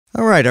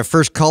All right, our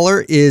first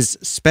caller is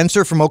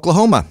Spencer from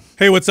Oklahoma.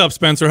 Hey, what's up,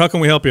 Spencer? How can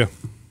we help you?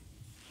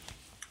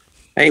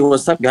 Hey,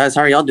 what's up, guys?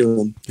 How are y'all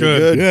doing?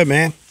 Good,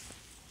 man.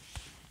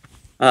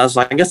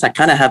 So I guess I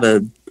kind of have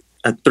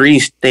a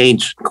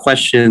three-stage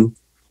question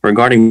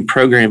regarding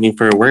programming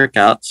for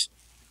workouts.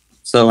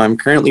 So I'm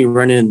currently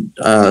running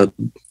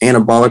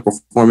anabolic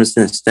performance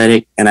and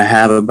aesthetic, and I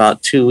have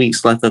about 2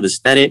 weeks left of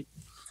aesthetic.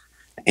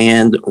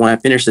 And when I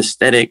finish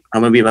aesthetic,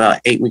 I'm going to be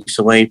about 8 weeks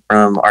away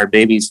from our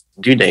baby's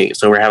due date.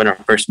 So we're having our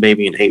first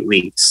baby in 8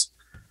 weeks.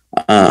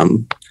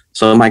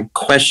 So my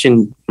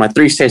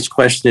three-stage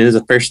question is,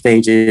 the first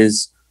stage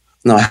is,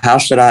 how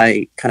should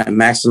I kind of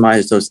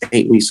maximize those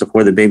 8 weeks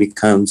before the baby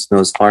comes,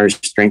 as far as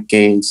strength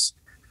gains?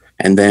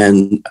 And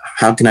then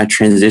how can I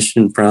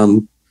transition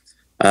from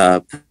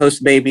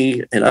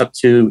post-baby and up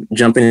to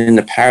jumping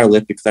into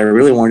powerlift? Because I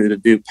really wanted to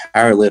do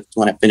powerlift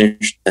when I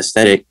finished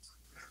aesthetic,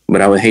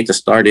 but I would hate to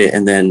start it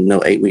and then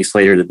 8 weeks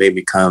later the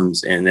baby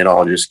comes and it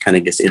all just kind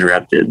of gets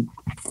interrupted.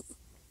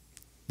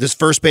 This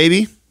first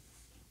baby?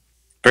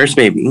 First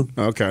baby.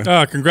 Okay.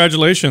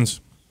 Congratulations.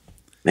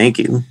 Thank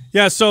you.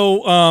 Yeah,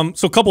 so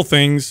a couple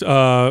things.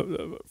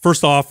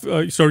 First off,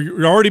 so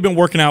you've already been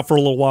working out for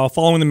a little while,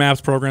 following the MAPS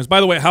programs. By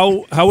the way,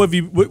 how have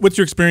you? What's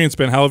your experience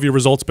been? How have your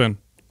results been?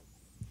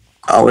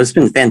 Oh, it's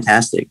been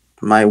fantastic.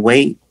 My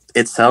weight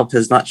itself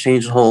has not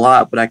changed a whole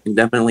lot, but I can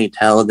definitely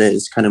tell that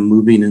it's kind of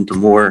moving into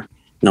more.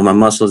 My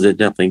muscles have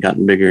definitely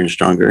gotten bigger and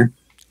stronger.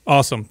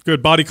 Awesome,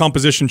 good body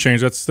composition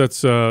change. That's one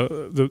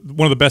of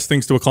the best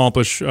things to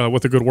accomplish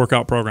with a good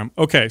workout program.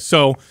 Okay,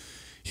 so.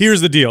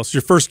 Here's the deal. It's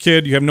your first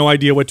kid. You have no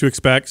idea what to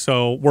expect.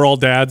 So we're all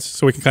dads,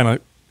 so we can kind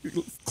of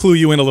clue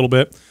you in a little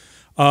bit.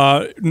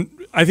 I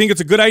think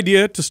it's a good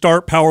idea to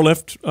start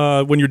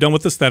powerlift when you're done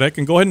with aesthetic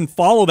and go ahead and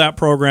follow that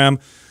program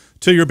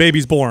till your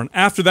baby's born.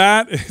 After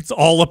that, it's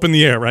all up in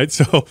the air, right?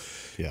 So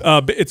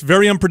it's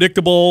very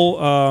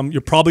unpredictable.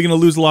 You're probably going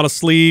to lose a lot of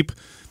sleep.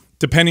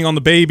 Depending on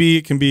the baby,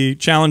 it can be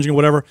challenging or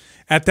whatever.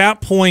 At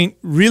that point,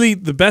 really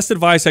the best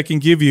advice I can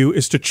give you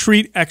is to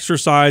treat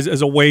exercise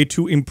as a way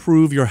to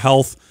improve your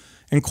health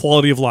and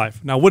quality of life.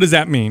 Now, what does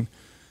that mean?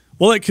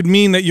 Well, it could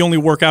mean that you only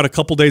work out a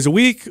couple days a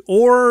week,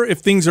 or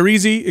if things are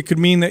easy, it could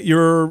mean that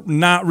you're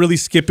not really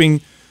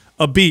skipping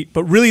a beat.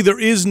 But really, there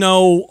is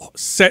no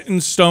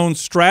set-in-stone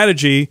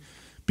strategy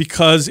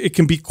because it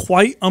can be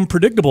quite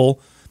unpredictable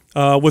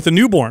with a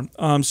newborn.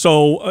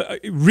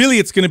 Really,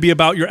 it's going to be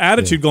about your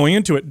attitude going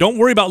into it. Don't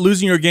worry about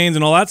losing your gains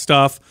and all that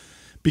stuff,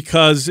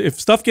 because if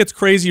stuff gets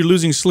crazy, you're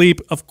losing sleep,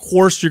 of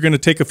course, you're going to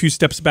take a few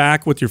steps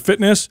back with your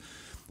fitness.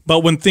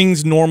 But when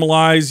things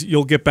normalize,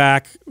 you'll get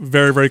back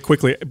very, very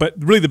quickly. But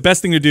really the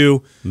best thing to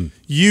do,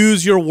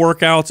 use your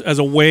workouts as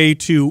a way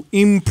to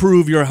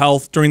improve your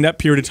health during that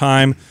period of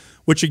time,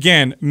 which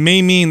again,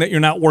 may mean that you're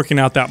not working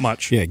out that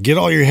much. Yeah, get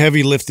all your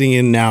heavy lifting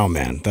in now,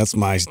 man. That's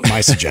my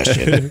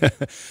suggestion.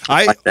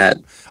 I like that.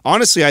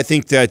 Honestly, I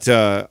think that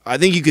I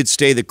think you could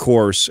stay the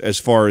course as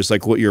far as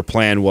like what your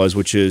plan was,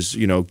 which is,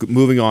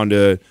 moving on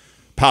to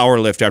power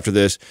lift after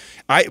this.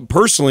 I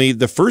personally,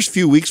 the first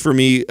few weeks for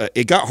me,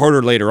 it got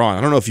harder later on.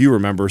 I don't know if you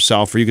remember,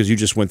 Sal, for you, because you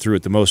just went through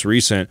it the most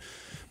recent,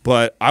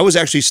 but I was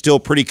actually still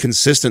pretty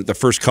consistent the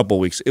first couple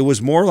of weeks. It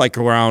was more like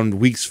around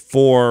weeks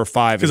 4,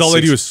 5, because all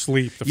they do is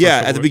sleep.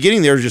 At the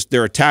beginning,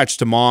 they're attached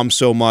to mom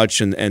so much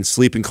and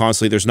sleeping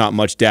constantly. There's not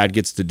much dad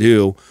gets to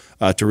do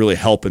to really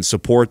help and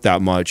support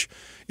that much.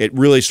 It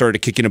really started to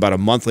kick in about a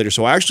month later.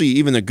 So actually,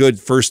 even the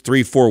good first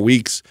 3, 4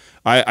 weeks,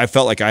 I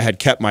felt like I had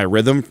kept my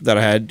rhythm that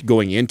I had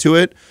going into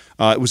it.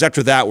 It was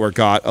after that where it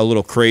got a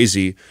little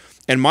crazy.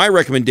 And my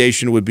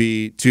recommendation would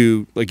be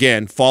to,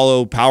 again,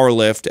 follow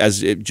powerlift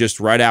as it just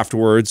right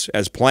afterwards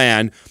as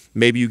planned.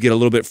 Maybe you get a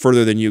little bit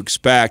further than you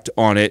expect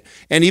on it.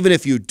 And even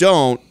if you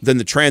don't, then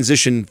the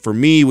transition for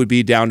me would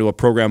be down to a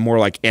program more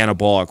like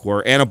anabolic,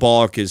 where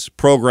anabolic is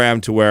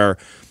programmed to where,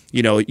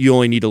 you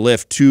only need to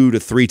lift 2 to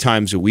 3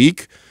 times a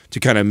week to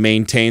kind of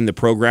maintain the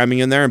programming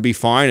in there and be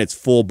fine. It's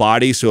full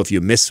body, so if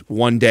you miss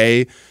one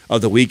day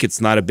of the week,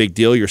 it's not a big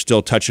deal. You're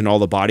still touching all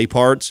the body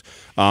parts.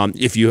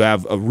 If you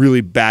have a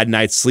really bad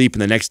night's sleep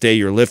and the next day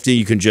you're lifting,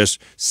 you can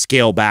just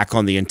scale back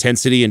on the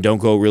intensity and don't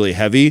go really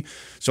heavy.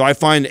 So I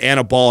find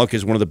anabolic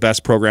is one of the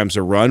best programs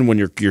to run when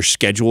your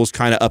schedule is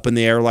kind of up in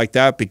the air like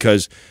that,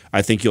 because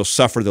I think you'll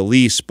suffer the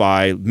least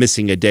by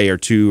missing a day or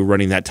two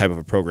running that type of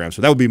a program.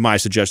 So that would be my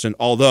suggestion,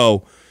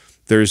 although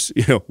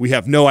we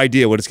have no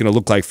idea what it's going to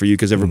look like for you,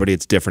 because everybody,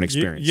 it's different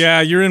experience.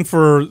 Yeah, you're in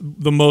for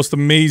the most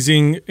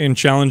amazing and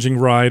challenging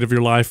ride of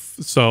your life.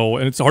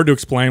 And it's hard to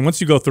explain. Once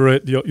you go through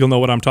it, you'll know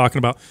what I'm talking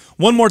about.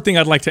 One more thing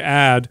I'd like to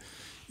add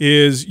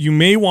is you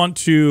may want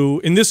to,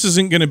 and this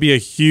isn't going to be a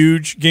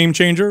huge game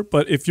changer,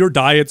 but if your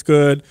diet's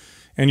good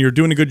and you're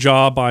doing a good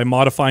job by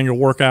modifying your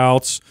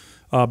workouts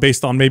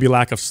based on maybe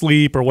lack of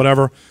sleep or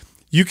whatever,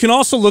 you can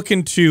also look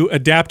into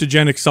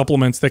adaptogenic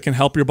supplements that can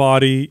help your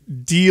body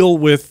deal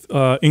with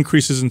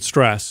increases in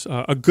stress.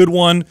 A good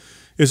one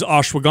is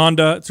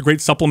ashwagandha. It's a great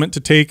supplement to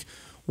take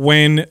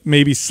when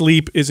maybe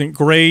sleep isn't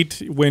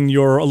great, when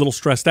you're a little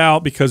stressed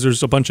out because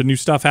there's a bunch of new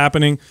stuff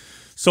happening.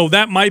 So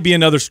that might be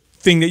another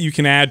thing that you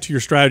can add to your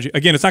strategy.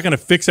 Again, it's not going to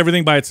fix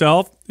everything by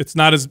itself. It's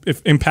not as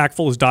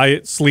impactful as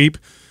diet, sleep,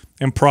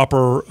 and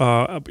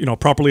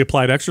properly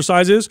applied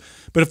exercises.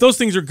 But if those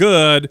things are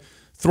good,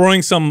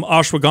 throwing some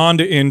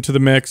ashwagandha into the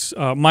mix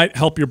might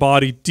help your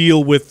body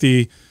deal with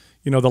the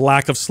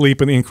lack of sleep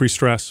and the increased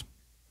stress.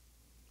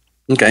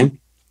 Okay.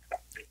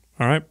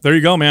 All right, there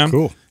you go, man.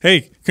 Cool.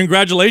 Hey,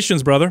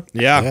 congratulations, brother.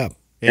 Yeah.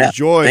 Yeah.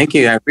 Enjoy. Thank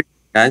you. I appreciate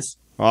it, guys.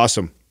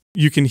 Awesome.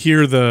 You can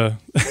hear the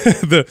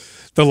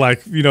the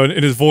like,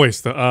 in his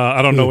voice.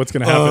 I don't know what's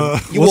going to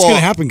happen. What's going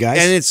to happen, guys?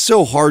 And it's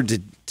so hard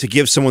to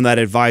give someone that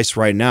advice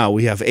right now.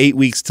 We have 8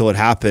 weeks till it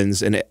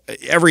happens, and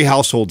every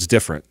household's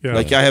different. Yeah.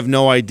 Like, I have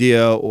no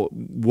idea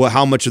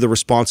how much of the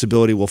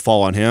responsibility will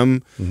fall on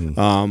him.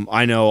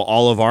 I know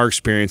all of our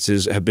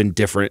experiences have been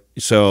different.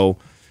 So,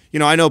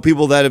 I know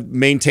people that have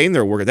maintained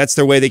their work. That's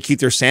their way they keep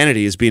their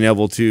sanity, is being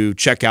able to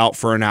check out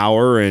for an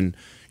hour and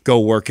go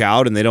work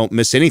out, and they don't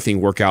miss anything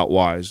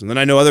workout-wise. And then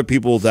I know other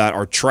people that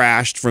are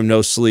trashed from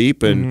no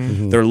sleep,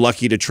 and they're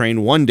lucky to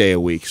train 1 day a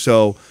week.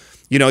 So,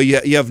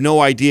 you have no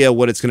idea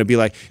what it's going to be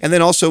like. And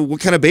then also what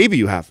kind of baby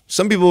you have.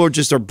 Some people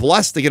are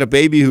blessed to get a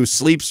baby who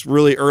sleeps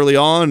really early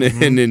on,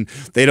 and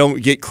they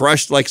don't get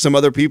crushed like some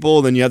other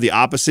people. Then you have the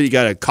opposite. You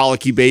got a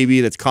colicky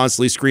baby that's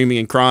constantly screaming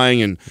and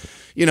crying, and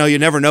you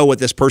never know what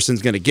this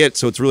person's going to get.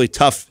 So it's really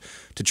tough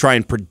to try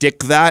and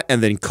predict that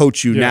and then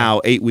coach you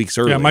now 8 weeks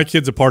early. Yeah, my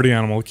kid's a party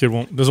animal. The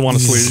kid doesn't want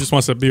to sleep. He just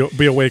wants to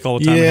be awake all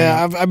the time.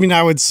 Yeah, I mean,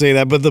 I would say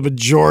that, but the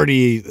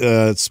majority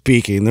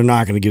speaking, they're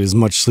not going to get as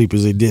much sleep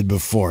as they did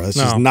before. That's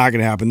just not going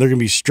to happen. They're going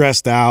to be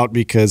stressed out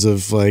because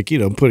of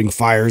putting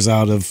fires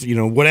out of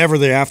whatever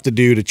they have to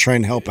do to try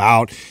and help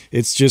out.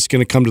 It's just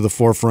going to come to the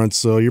forefront.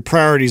 So your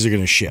priorities are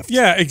going to shift.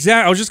 Yeah,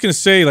 exactly. I was just going to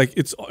say,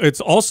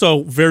 it's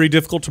also very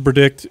difficult to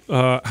predict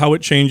how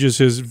it changes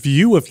his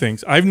view of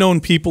things. I've known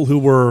people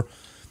who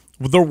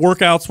their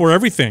workouts were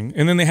everything,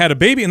 and then they had a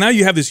baby, and now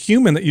you have this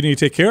human that you need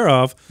to take care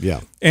of. Yeah,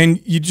 and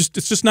it's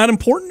just not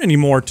important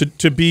anymore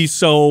to be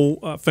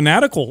so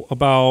fanatical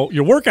about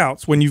your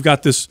workouts when you've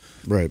got this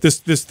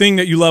this thing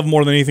that you love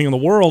more than anything in the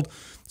world.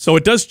 So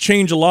it does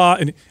change a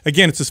lot. And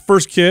again, it's his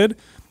first kid.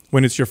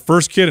 When it's your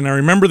first kid, and I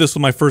remember this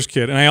with my first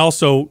kid, and I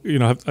also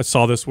I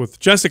saw this with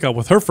Jessica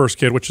with her first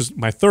kid, which is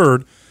my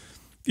third.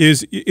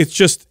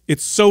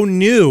 It's so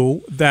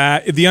new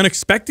that the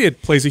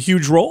unexpected plays a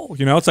huge role.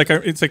 It's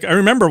like I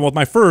remember with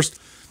my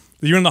first,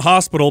 you're in the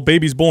hospital,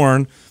 baby's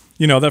born,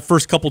 that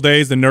first couple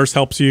days, the nurse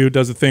helps you,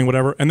 does the thing,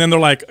 whatever, and then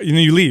they're like,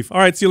 you leave. All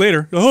right, see you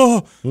later.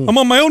 Oh, I'm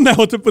on my own now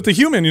with the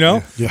human,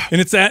 Yeah.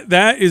 And it's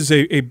that is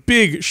a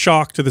big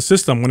shock to the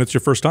system when it's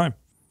your first time.